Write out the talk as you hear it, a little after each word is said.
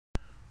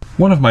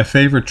One of my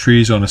favorite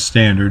trees on a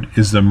standard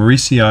is the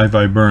Mauritii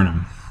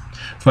viburnum.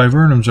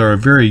 Viburnums are a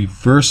very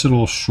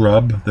versatile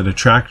shrub that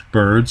attract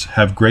birds,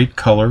 have great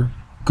color,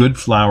 good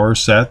flower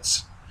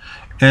sets,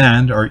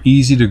 and are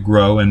easy to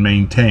grow and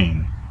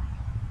maintain.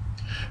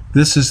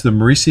 This is the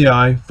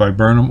Mauritii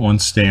viburnum on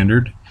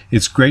standard.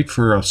 It's great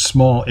for a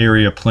small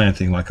area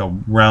planting, like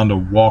around a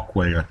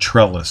walkway, a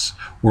trellis,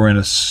 or in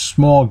a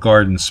small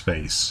garden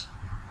space.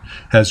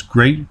 Has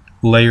great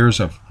layers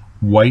of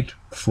white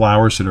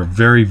flowers that are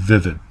very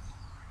vivid.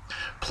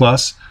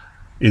 Plus,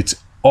 it's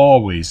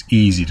always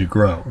easy to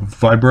grow.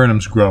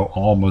 Viburnums grow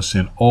almost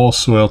in all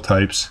soil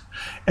types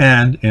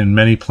and in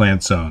many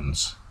plant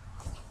zones.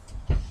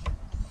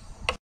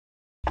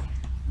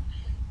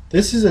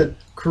 This is a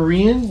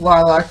Korean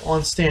lilac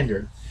on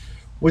standard.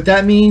 What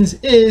that means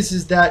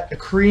is that a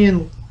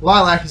Korean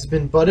lilac has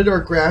been budded or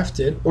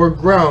grafted or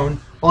grown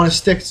on a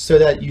stick so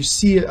that you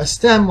see a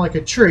stem like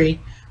a tree,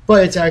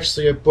 but it's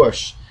actually a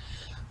bush.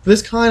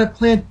 This kind of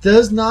plant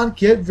does not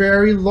get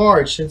very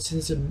large since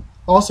it's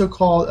also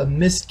called a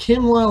Miss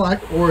Kim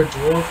lilac or a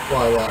dwarf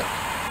lilac.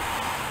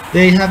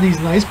 They have these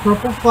nice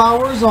purple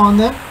flowers on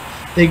them.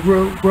 They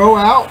grow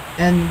out,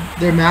 and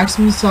their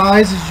maximum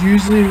size is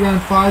usually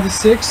around 5 to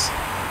 6.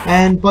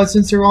 But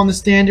since they're on the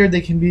standard,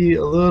 they can be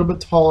a little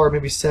bit taller,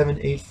 maybe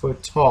 7-8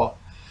 foot tall.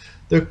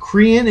 The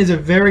Korean is a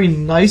very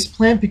nice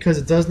plant because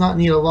it does not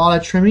need a lot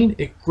of trimming.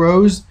 It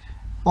grows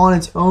on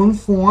its own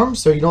form,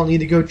 so you don't need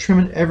to go trim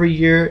it every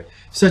year,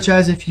 such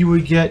as if you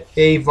would get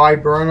a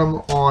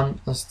viburnum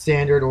on a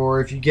standard, or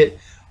if you get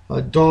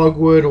a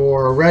dogwood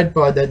or a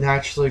redbud that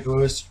naturally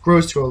grows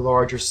to a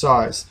larger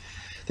size.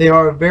 They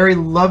are a very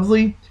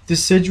lovely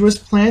deciduous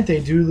plant. They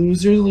do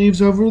lose their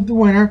leaves over the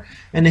winter,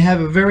 and they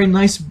have a very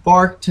nice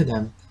bark to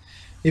them.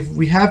 If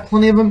we have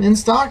plenty of them in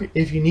stock,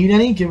 if you need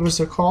any, give us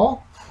a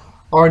call.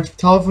 Our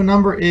telephone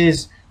number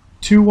is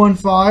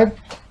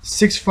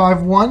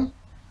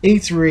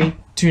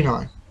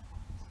 215-651-8329.